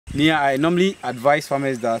me, I normally advise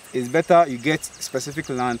farmers that it's better you get specific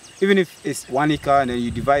land, even if it's 1 acre, and then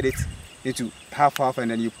you divide it into half,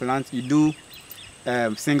 and then you plant, you do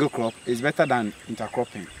single crop. It's better than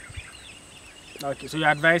intercropping. Okay, so you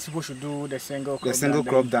advise people should do the single crop.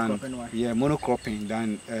 Yeah, monocropping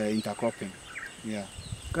than intercropping. Yeah.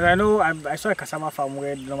 Because I know I saw a cassava farm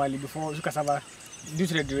where normally before cassava, due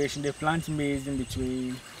to the duration, they plant maize in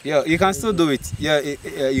between. Yeah, you can still do it. Yeah,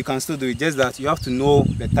 you can still do it. Just that you have to know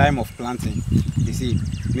the time of planting. You see,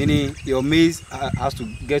 meaning your maize has to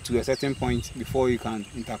get to a certain point before you can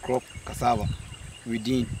intercrop cassava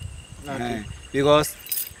within. Okay. Because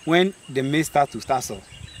when the maize starts to tassel,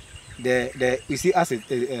 you see as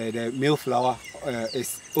the male flower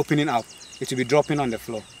is opening up, it will be dropping on the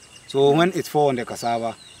floor. So when it falls on the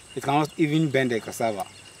cassava, it cannot even bend the cassava.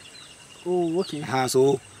 Oh, okay.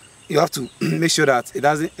 So you have to make sure that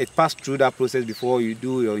it passes through that process before you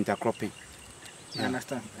do your intercropping. Yeah. I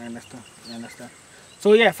understand.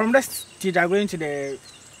 So yeah, from that stage, I'm going to the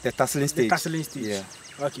tasseling stage. The tasseling stage. Yeah.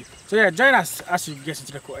 Okay. So yeah, join us as we get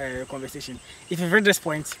into the conversation. If you've read this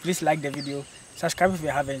point, please like the video, subscribe if you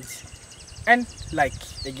haven't, and like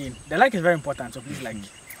again. The like is very important, so please like.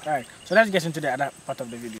 All right. So let's get into the other part of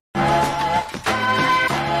the video.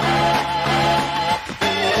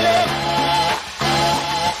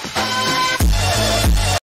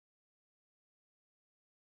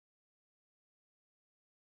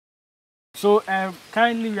 So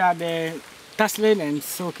currently we are the tasseling and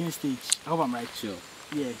soaking stage. I hope I'm right. Sure.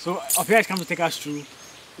 Yeah. So up here is come to take us through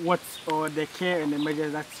what or the care and the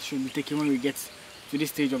measures that should be taken when we get to this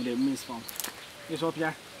stage of the maize farm. Yes, up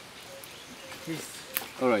here. Please.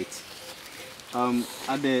 All right.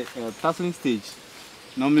 At the tasseling stage,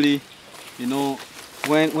 normally, you know,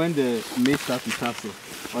 when the maize starts to tassel,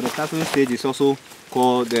 or the tasseling stage is also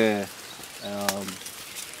called the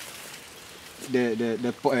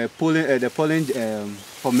pollen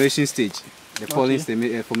formation stage. The pollen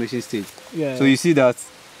formation stage. Yeah. So you see that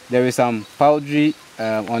there is some powdery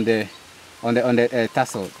on the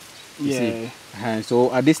tassel. You see. And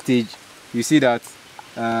so at this stage, you see that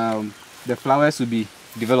the flowers will be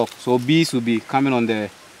developed. So bees will be coming on the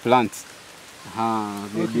plant.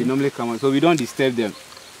 They normally come on. So we don't disturb them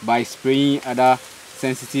by spraying other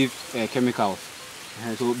sensitive chemicals.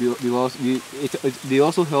 So because they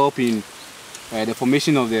also help in the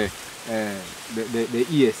formation of the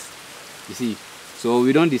ears, you see. So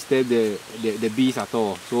we don't disturb the bees at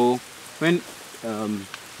all. So when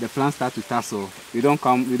the plants start to tassel, we don't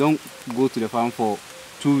go to the farm for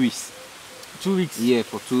 2 weeks. 2 weeks? Yeah,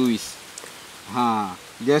 for 2 weeks.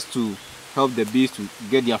 Just to help the bees to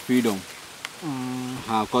get their freedom.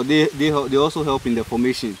 Because they also help in the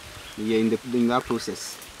formation, in that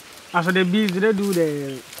process. And so the bees, do they do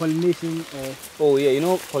the pollination? Oh yeah, you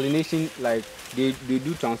know, pollination, like they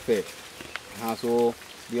do transfer. So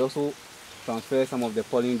they also transfer some of the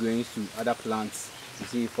pollen grains to other plants, you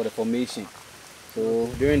see, for the formation. So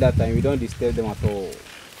during that time, we don't disturb them at all.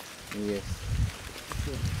 Yes.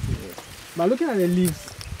 Yeah. But looking at the leaves,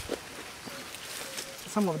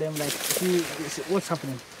 some of them, like, see what's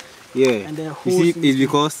happening. Yeah. And the you see, it's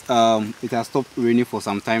because it has stopped raining for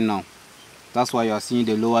some time now. That's why you are seeing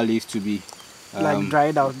the lower leaves to be like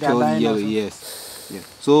dried out. They are dying yellow. Yes. Yeah.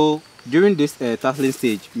 So during this tasseling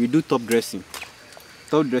stage, we do top dressing.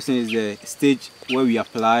 Top dressing is the stage where we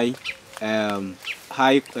apply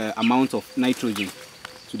high amount of nitrogen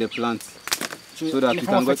to the plant, so that we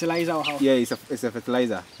can fertilizer or how? Yeah, it's a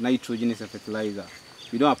fertilizer. Nitrogen is a fertilizer.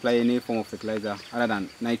 We don't apply any form of fertilizer other than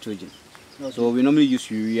nitrogen. Okay. So we normally use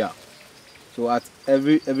urea. So at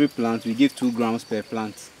every plant we give 2 grams per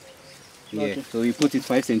plant. Yeah. Okay. So we put it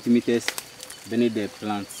 5 centimeters beneath the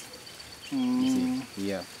plants.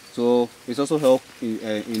 Yeah. So it's also help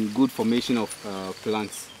in good formation of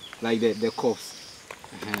plants, like the cores.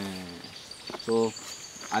 So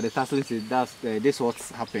at the tasseling stage, this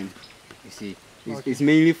what's happened. You see, it's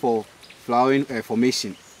mainly for flowering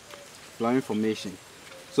formation.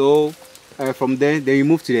 So from there, then you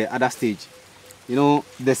move to the other stage. You know,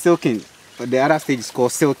 the silking. The other stage is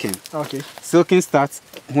called silking. Okay. Silking starts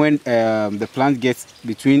when the plant gets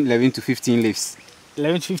between 11 to 15 leaves.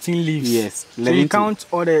 11 to 15 leaves. Yes. So you count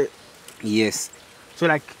all the. Yes. So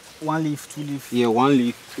like 1 leaf, 2 leaf. Yeah, 1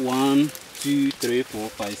 leaf. 1, 2, 3, 4,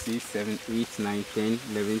 5, 6, 7, 8, 9, 10,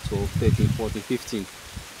 11, 12, 13, 14, 15.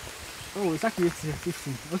 Oh, it's actually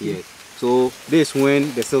 15. Okay. Yeah. So this is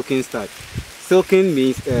when the silking starts. Silking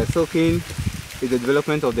means silking is the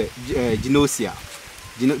development of the ginosia.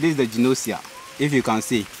 This is the ginosia. If you can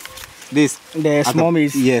see, this the small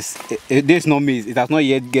maize. Yes, this is not maize. It has not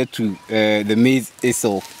yet get to the maize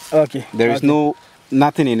itself. Okay. There is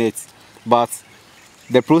nothing in it, but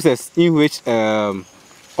the process in which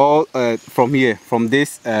all from here, from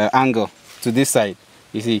this angle to this side,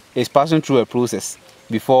 you see, it's passing through a process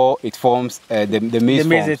before it forms the maize. The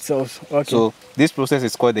maize itself. Okay. So this process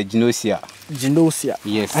is called the ginosia. Ginosia.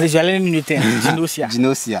 Yes. And it's learning new thing. Ginosia.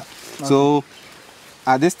 Ginosia. Okay. So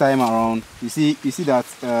at this time around, you see that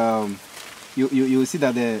you see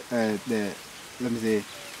that the let me say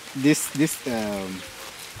this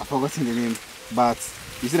I've forgotten the name, but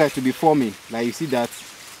you see that to be forming, like you see that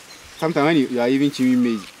sometimes when you are even chewing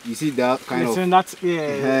maize, you see that kind of. So that's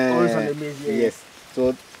always on the maize. Yeah. Yes.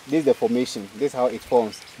 So this is the formation. This is how it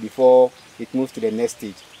forms before it moves to the next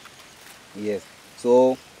stage. Yes.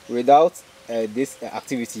 So without this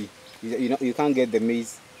activity, you can't get the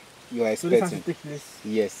maize you are expecting. So this has to take place.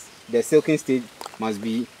 Yes. The silking stage must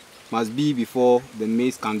be before the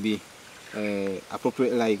maize can be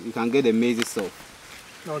appropriate. Like you can get the maize itself.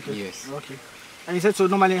 Okay. Yes. Okay. And you said, so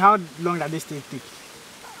normally how long does this stage take?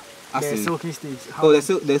 The silking stage.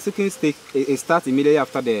 The silking stage it starts immediately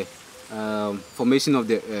after the formation of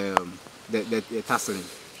the tussling.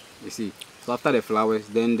 You see. So after the flowers,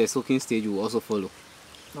 then the silking stage will also follow.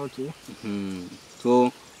 Okay.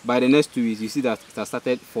 So by the next 2 weeks, you see that it has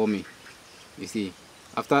started forming. You see.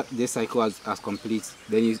 After this cycle has complete,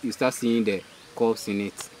 then you start seeing the curves in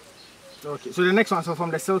it. Okay, so the next one, so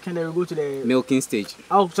from the silking, then we go to the milking stage.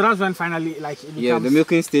 Oh, so that's when finally, like, it becomes... Yeah, the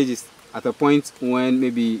milking stage is at a point when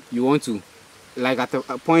maybe you want to, like at a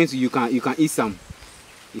point you can eat some.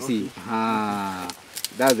 You see,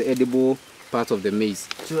 that's the edible part of the maize.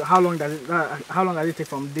 So how long does it take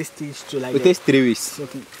from this stage to like? It takes 3 weeks.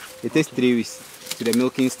 Okay. It takes 3 weeks to the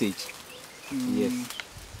milking stage. Yes,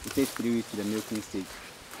 it takes 3 weeks to the milking stage.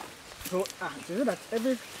 So you know that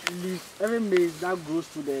every maize that grows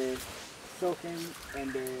to the silking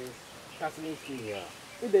and the tussling stage. Yeah.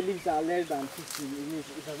 If the leaves are less than 15, it means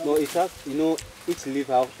it has not. No, it has. You know, each leaf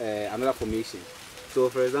have another formation. So,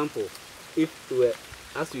 for example, if we were,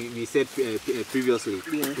 as we said previously,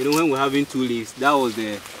 you know, when we're having 2 leaves, that was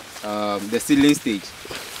the seedling stage.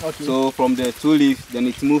 Okay. So from the 2 leaves, then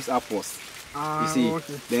it moves upwards. You see,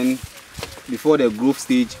 okay. Then before the growth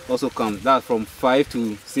stage also comes, that's from 5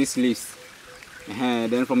 to 6 leaves.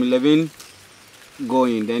 Then from 11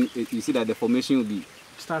 going, then you see that the formation will be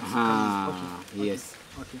starts. Okay. Yes.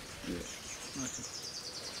 Okay. Yes.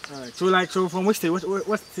 Okay. Alright. So from which stage?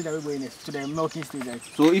 What stage are we going next? To the milking stage, right?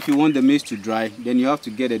 So if you want the maize to dry, then you have to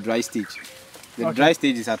get a dry stage. The dry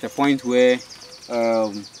stage is at a point where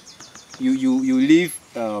you leave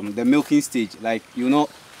the milking stage, like you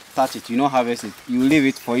not touch it, you not harvest it. You leave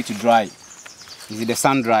it for it to dry. Is it the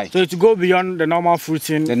sun dry? So to go beyond the normal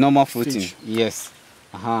fruiting. The normal fruiting, stage. Yes.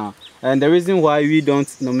 And the reason why we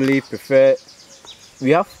don't normally prefer, we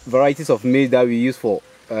have varieties of maize that we use for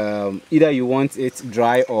either you want it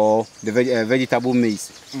dry or the vegetable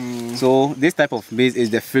maize. So this type of maize is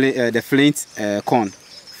the flint corn.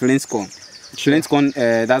 Flint corn. Flint corn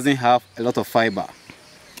doesn't have a lot of fiber.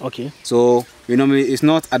 Okay. So normally it's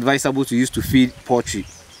not advisable to use to feed poultry.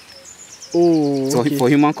 Oh. So okay. For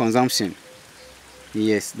human consumption.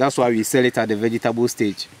 Yes, that's why we sell it at the vegetable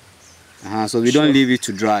stage. So we don't leave it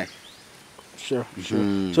to dry. Sure.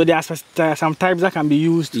 So there are some types that can be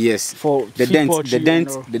used. Yes. For the dent.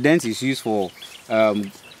 The dent is used for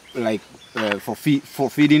for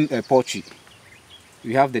feeding poultry.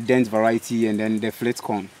 We have the dent variety and then the flat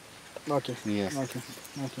corn. Okay. Yes. Okay.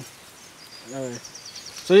 All right.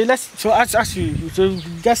 So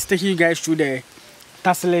just taking you guys through the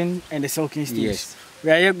tussling and the silking stage. Yes.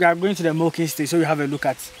 We are going to the milking stage, so we have a look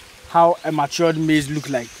at how a matured maize look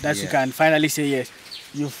like. That you can finally say yes,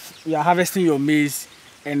 you are harvesting your maize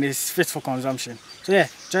and it's fit for consumption. So yeah,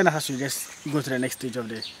 join us as we just go to the next stage of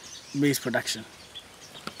the maize production.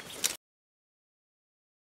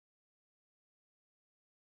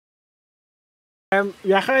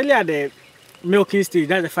 We are currently at the milking stage.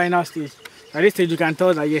 That's the final stage. At this stage, you can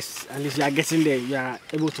tell that yes, at least you are getting there. You are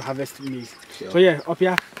able to harvest maize. Sure. So yeah, up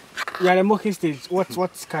here, you are at the milking stage.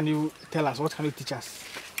 What can you tell us? What can you teach us?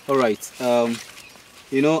 All right.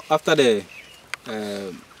 You know, after the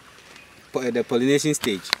pollination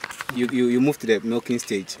stage, you move to the milking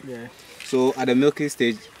stage. Yeah. So at the milking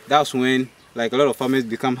stage, that's when like a lot of farmers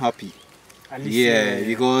become happy. At least,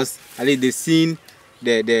 because at least they've seen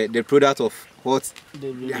the product of what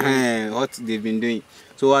they've been doing.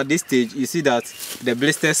 So at this stage, you see that the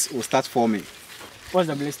blisters will start forming. What's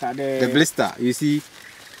the blister? The blister, you see,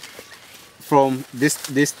 from this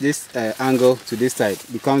angle to this side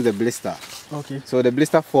becomes the blister. Okay. So the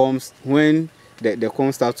blister forms when the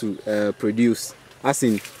corn starts to produce. As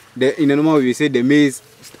in the normal way we say the maize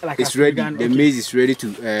is ready. The maize is ready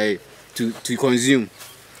to consume.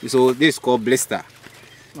 So this is called blister.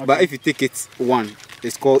 Okay. But if you take it one,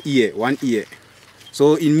 it's called ear, 1 ear.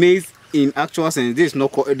 So in maize, in actual sense, this is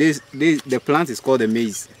not called the plant is called the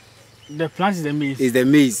maize. The plant is the maize. It's the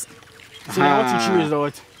maize. So then what you choose is the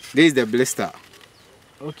what? This is the blister.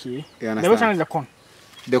 Okay. You understand? The which one is the corn?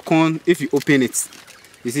 The corn, if you open it,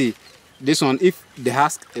 you see, this one, if the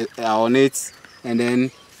husk are on it, and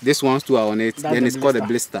then this one's too are on it, then it's called a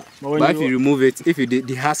blister. But if you remove it, if you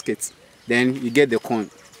dehusk it, then you get the corn.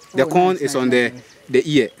 The corn is on the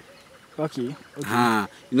ear. Okay. You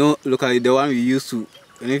know, look at the one we used to.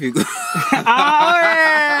 And if you go, oh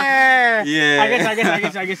yeah, yeah. I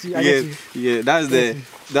guess you. Yeah. That's the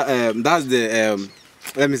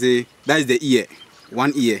let me say, that is the ear,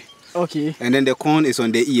 1 ear. Okay. And then the corn is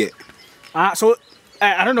on the ear. So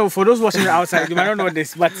I don't know, for those watching outside, you might not know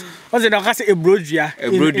this, but what's it? I say a brodia.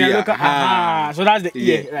 So that's the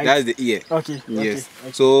ear. Yeah, right? that's the ear. Okay. Yes.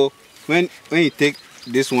 Okay. So when you take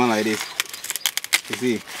this one like this, you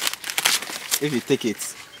see, if you take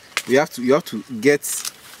it, you have to get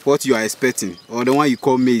what you are expecting, or the one you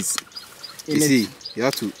call maize. You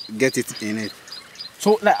have to get it in it.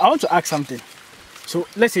 So like, I want to ask something. So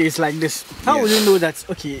let's say it's like this. How will you know that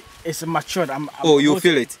okay, it's matured? You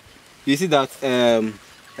feel it. You see that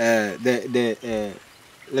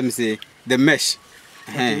let me say the mesh.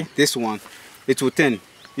 Okay. This one, it will turn.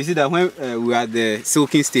 You see that when we are at the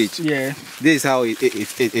silking stage. Yeah. This is how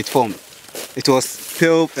it formed. It was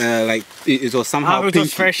pale, like it was somehow pink. It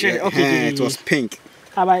was fresh. Okay. It was pink.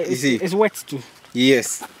 You see, it's wet too.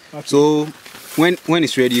 Yes. Okay. So when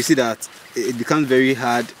it's ready, you see that it becomes very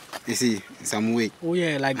hard. You see, in some way. Oh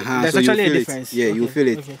yeah, like there's actually a difference. Yeah, you feel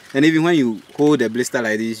it. Okay. And even when you hold the blister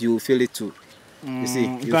like this, you feel it too. You see,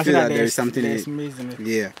 you feel that there is something in it.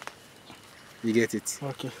 Yeah, you get it.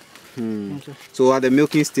 Okay. Okay. So at the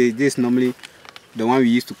milking stage, this is normally the one we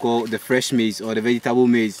used to call the fresh maize or the vegetable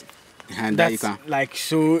maize. And that's that you can, like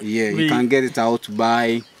so. Yeah, you can get it out to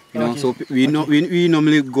buy. You know, so we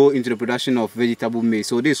normally go into the production of vegetable maize.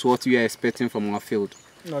 So this is what we are expecting from our field.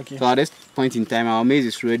 Okay. So at this point in time, our maize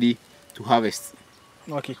is ready to harvest.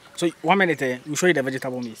 Okay. So 1 minute, we'll show you the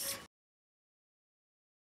vegetable maize.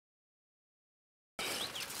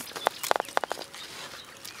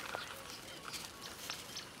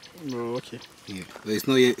 Oh, okay. Yeah, but it's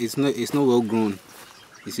not well grown.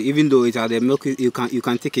 You see, even though it's at the milk, you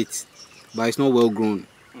can take it, but it's not well grown.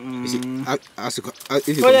 You see, okay.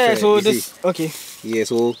 Yeah, so this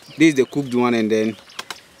is the cooked one, and then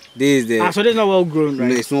this is the. So this is not well grown, right?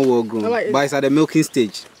 No, it's not well grown, but it's at the milking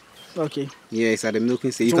stage. Okay. Yeah, it's at the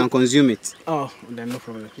milking stage. You can consume it. Oh, then no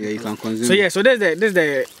problem. Yeah, you can consume. So so this is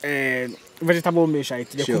the vegetable maize, right?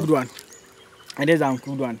 The cooked one, and this is the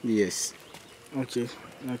uncooked one. Yes. Okay.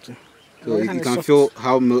 So you can feel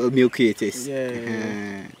how milky it is.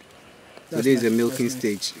 Yeah. So this is the milking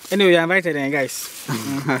stage. Anyway, you're invited then, guys.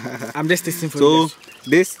 I'm just tasting for you. So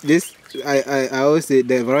this I always say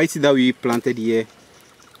the variety that we planted here,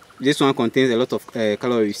 this one contains a lot of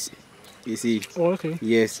calories. You see. Oh, okay.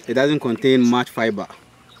 Yes, it doesn't contain much fiber.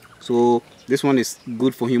 So this one is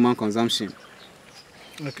good for human consumption.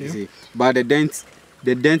 Okay. You see. But the dent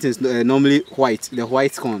is normally white, the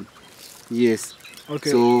white corn. Yes.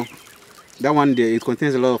 Okay. So that one there, it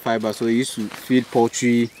contains a lot of fiber, so it used to feed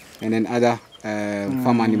poultry and then other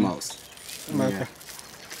farm animals. Okay. Yeah.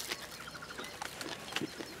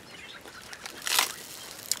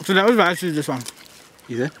 So then which variety is this one?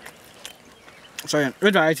 Is it? Sorry,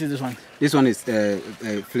 which variety is this one? This one is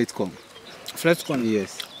flat corn. Flat corn?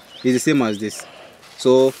 Yes. It's the same as this.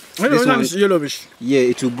 So this one is yellowish. Yeah,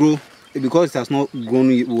 it will grow because it has not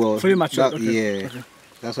grown well. Fully mature. Yeah. Okay.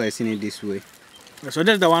 That's why I seen it this way. So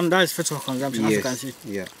that's the one that is fit for consumption, as you can see.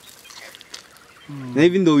 Yeah. And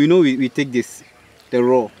even though we take this, the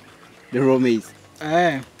raw maize.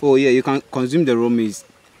 Oh yeah, you can consume the raw maize.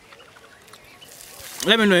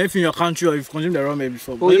 Let me know if in your country or you've consumed the raw maize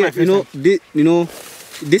before. Oh yeah, this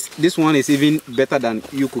one is even better than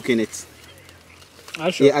you cooking it.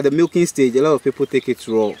 Sure. Yeah, at the milking stage, a lot of people take it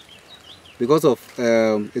raw because of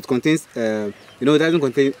it contains it doesn't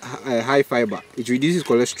contain high fiber. It reduces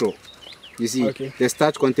cholesterol. You see, the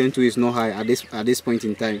starch content too is not high at this point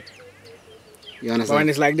in time. You understand? But when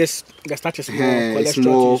it's like this, the starch is more, it's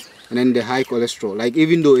more, and then the high cholesterol. Like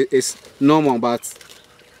even though it's normal, but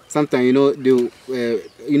sometimes a lot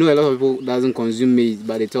of people doesn't consume maize,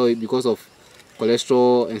 but they tell it because of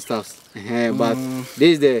cholesterol and stuff. But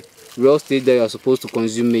this is the real stage that you are supposed to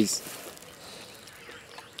consume maize.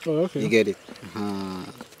 Oh, okay. You get it?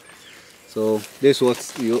 So this is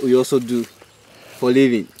what you also do for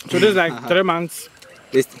living. So this is like 3 months?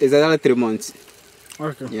 It's another 3 months.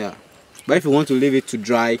 Okay. Yeah. But if you want to leave it to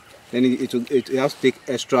dry, then it has to take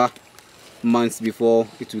extra months before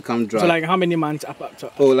it will become dry. So like how many months apart?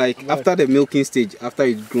 After the milking stage, after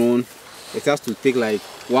it's grown, it has to take like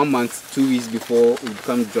 1 month, 2 weeks before it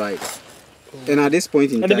becomes dry. And at this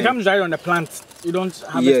point in time, it becomes dry on the plant. You don't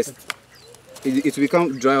harvest yes, it. It will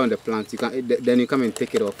become dry on the plant. Then you come and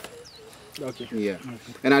take it off. Okay. Yeah.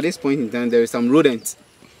 Okay. And at this point in time, there is some rodents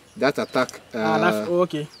that attack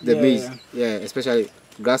the maize. Yeah, especially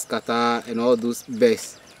grass cutter and all those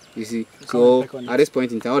bears. You see. So at this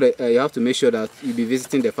point in time, you have to make sure that you be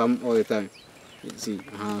visiting the farm all the time. You see,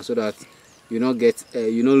 so that you not get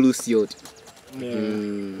you not lose yield.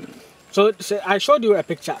 Yeah. So I showed you a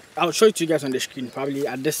picture. I'll show it to you guys on the screen, probably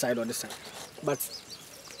at this side or this side. But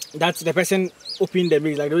that's the person opened the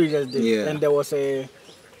maize like the way you just did. Yeah. And there was a,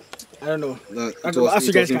 I don't know. It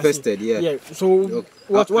was infested. Yeah. Yeah. So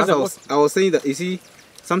I was saying that, you see,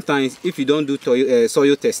 sometimes if you don't do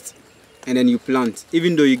soil test and then you plant,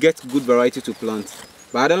 even though you get good variety to plant,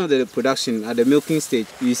 but at the end of the production at the milking stage,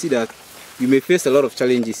 you see that you may face a lot of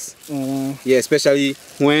challenges. Yeah, especially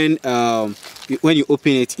when you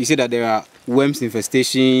open it, you see that there are worms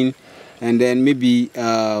infestation, and then maybe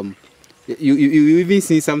you even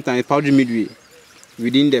see sometimes powdery mildew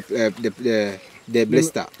within the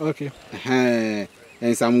blister. Okay.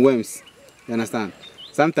 And some worms. You understand?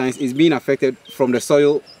 Sometimes it's being affected from the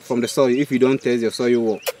soil. If you don't test your soil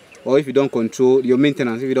well, or if you don't control your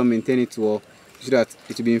maintenance, if you don't maintain it well, you see that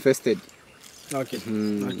it will be infested. Okay.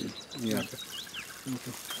 Okay. Yeah.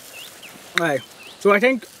 Okay. Alright. So I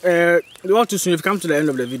think all too soon we've come to the end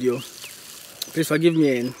of the video. Please forgive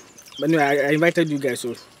me. But anyway, I invited you guys,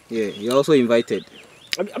 so yeah, you're also invited.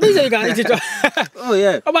 I mean, you can eat it. Oh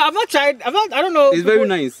yeah. But I've not tried. I don't know. It's very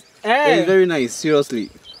nice. It's very nice. Seriously,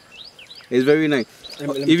 it's very nice.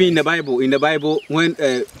 Even in the Bible, when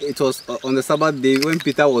it was on the Sabbath day, when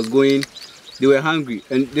Peter was going, they were hungry,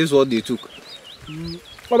 and this is what they took.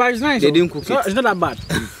 But it's nice. They didn't cook it. It's not that bad.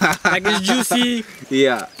 Like it's juicy.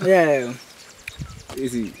 Yeah. Yeah. You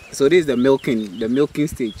see, so this is the milking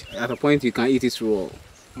stage. At a point you can eat it raw.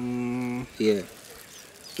 Yeah.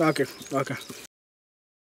 Okay. Okay.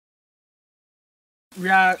 We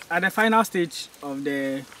are at the final stage of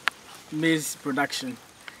the maize production.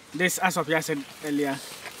 This, as Sophia said earlier,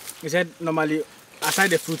 he said normally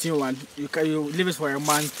aside the fruiting one, you leave it for a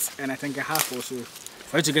month and I think a half or so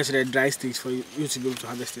for you to get to the dry stage for you to be able to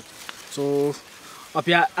harvest it. So up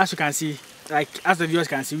here, as you can see, like as the viewers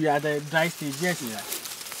can see, we are at the dry stage. Yes, yeah.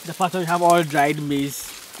 The part where we have all dried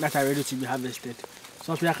maize that are ready to be harvested.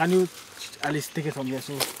 So up here, can you at least take it from here?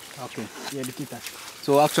 So okay, yeah, the kita.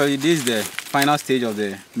 So actually, this is the final stage of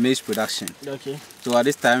the maize production. Okay. So at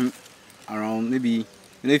this time, around maybe,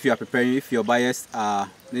 if you are preparing, if your buyers are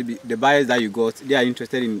maybe the buyers that you got, they are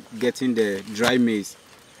interested in getting the dry maize.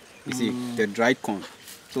 You see, the dried corn.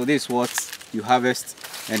 So this is what you harvest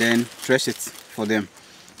and then thresh it for them.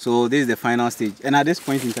 So this is the final stage. And at this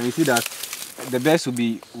point in time, you see that the bears will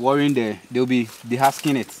be worrying they'll be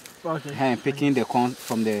dehusking it. Okay. And picking the corn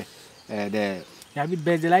from the yeah,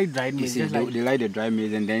 bears, they like dried maize. See, they like the dry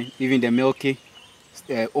maize, and then even the milky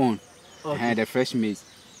own and the fresh maize.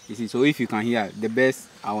 You see, so if you can hear, the bears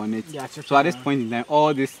are on it. Yeah, so at this point in time,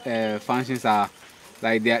 all these functions are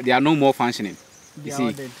like they are no more functioning. You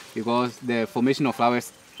see, because the formation of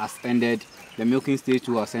flowers has ended, the milking stage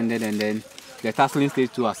 2 has ended, and then the tussling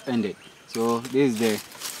stage 2 has ended. So this is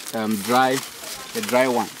the dry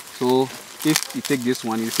one. So if you take this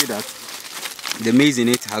one, you see that the maize in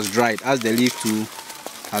it has dried, as the leaf too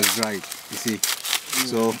has dried. You see,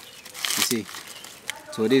 so you see,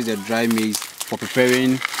 so this is the dry maize for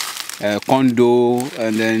preparing corn dough,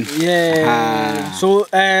 and then so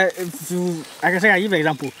if you, I can say, I give an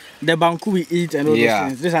example. The banku we eat and all those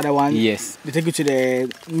things. These are the ones. Yes. They take it to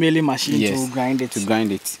the milling machine to grind it. To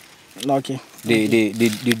grind it. Okay. They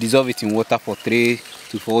dissolve it in water for 3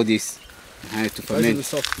 to 4 days to ferment.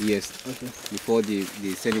 Yes. Okay. Before they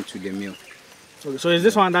send it to the mill. Okay. So is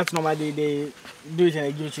this one that's normally they do it and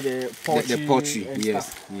they give it to the poultry? The poultry.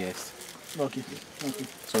 Yes. Stuff. Yes. Okay. Okay.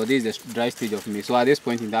 So this is the dry stage of maize. So at this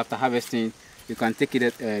point, after harvesting, you can take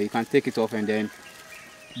it off and then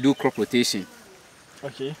do crop rotation.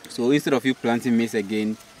 Okay. So instead of you planting maize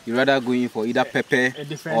again, you rather go in for either pepper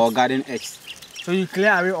or garden eggs. So you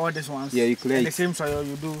clear away all these ones. Yeah, you clear in the same soil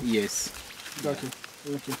you do. Yes. Okay.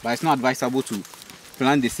 Okay. But it's not advisable to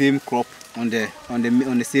plant the same crop on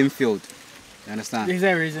the same field. You understand? Is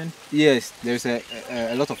there a reason? Yes, there's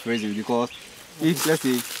a lot of reasons, because if let's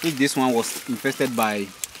say if this one was infested by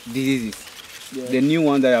diseases, the new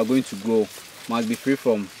one that you are going to grow must be free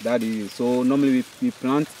from that disease. So normally we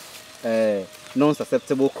plant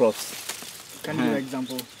non-susceptible crops. Can you give an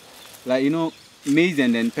example? Like maize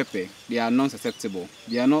and then pepper, they are non-susceptible.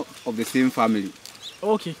 They are not of the same family.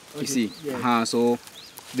 Okay. You see, yeah. So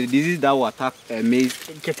the disease that will attack maize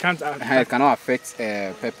it cannot affect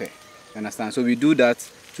pepper. You understand? So we do that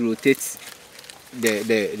to rotate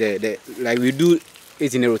the like we do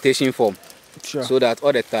it in a rotation form. Sure. So that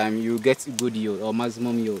all the time you get good yield or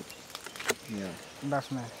maximum yield. Yeah.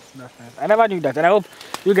 That's nice. That's nice. I never knew that, and I hope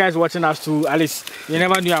you guys watching us too, at least you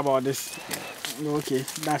never knew about this. Okay,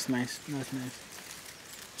 that's nice. That's nice.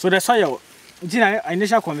 So the soil, in our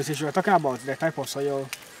initial conversation, we're talking about the type of soil.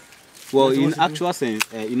 Well, in actual sense,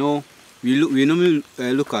 you know, we normally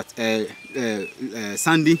look at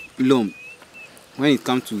sandy loam when it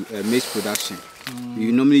comes to maize production.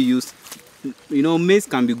 We normally use, you know, maize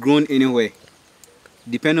can be grown anywhere,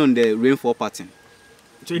 depending on the rainfall pattern.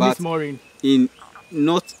 So it needs more rain.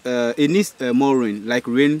 It needs more rain, like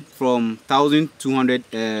rain from 1,200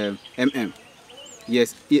 mm.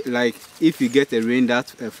 Yes, like if you get a rain that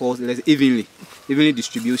falls evenly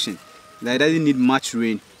distribution, that doesn't need much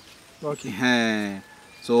rain. Okay.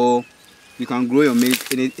 So you can grow your maize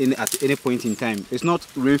at any point in time. It's not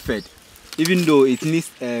rain fed, even though it needs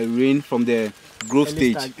rain from the growth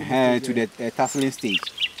stage to the tussling stage.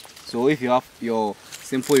 So if you have your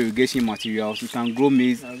simple irrigation materials, you can grow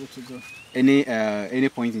maize any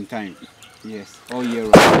point in time. Yes, all year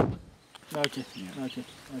round. Okay. Yeah. Okay.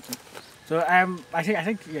 So I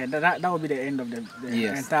think yeah, that will be the end of the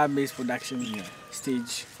entire maize production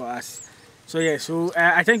stage for us. So yeah,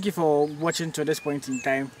 I thank you for watching to this point in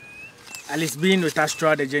time, at least being with us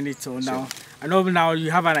throughout the journey till now. I know now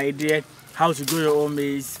you have an idea how to grow your own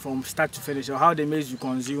maize from start to finish, or how the maize you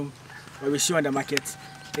consume or we see on the market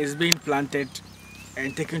is being planted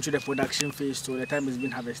and taken to the production phase to the time it's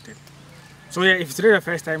being harvested. So yeah, if it's really the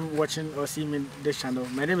first time watching or seeing me on this channel,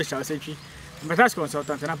 my name is Charles Sechi. I'm a tax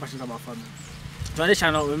consultant and I'm passionate about farming. So on this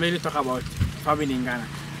channel, we mainly talk about farming in Ghana.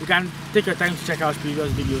 You can take your time to check out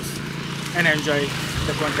previous videos and enjoy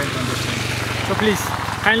the content on this channel. So please,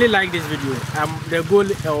 kindly like this video. The goal,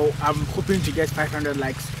 I'm hoping to get 500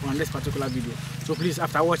 likes on this particular video. So please,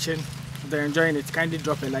 after watching, if you're enjoying it, kindly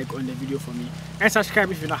drop a like on the video for me. And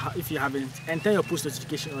subscribe if you haven't. And turn your post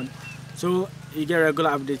notification on, so you get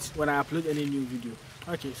regular updates when I upload any new video.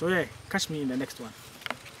 Okay, so yeah, catch me in the next one.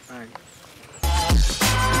 Bye.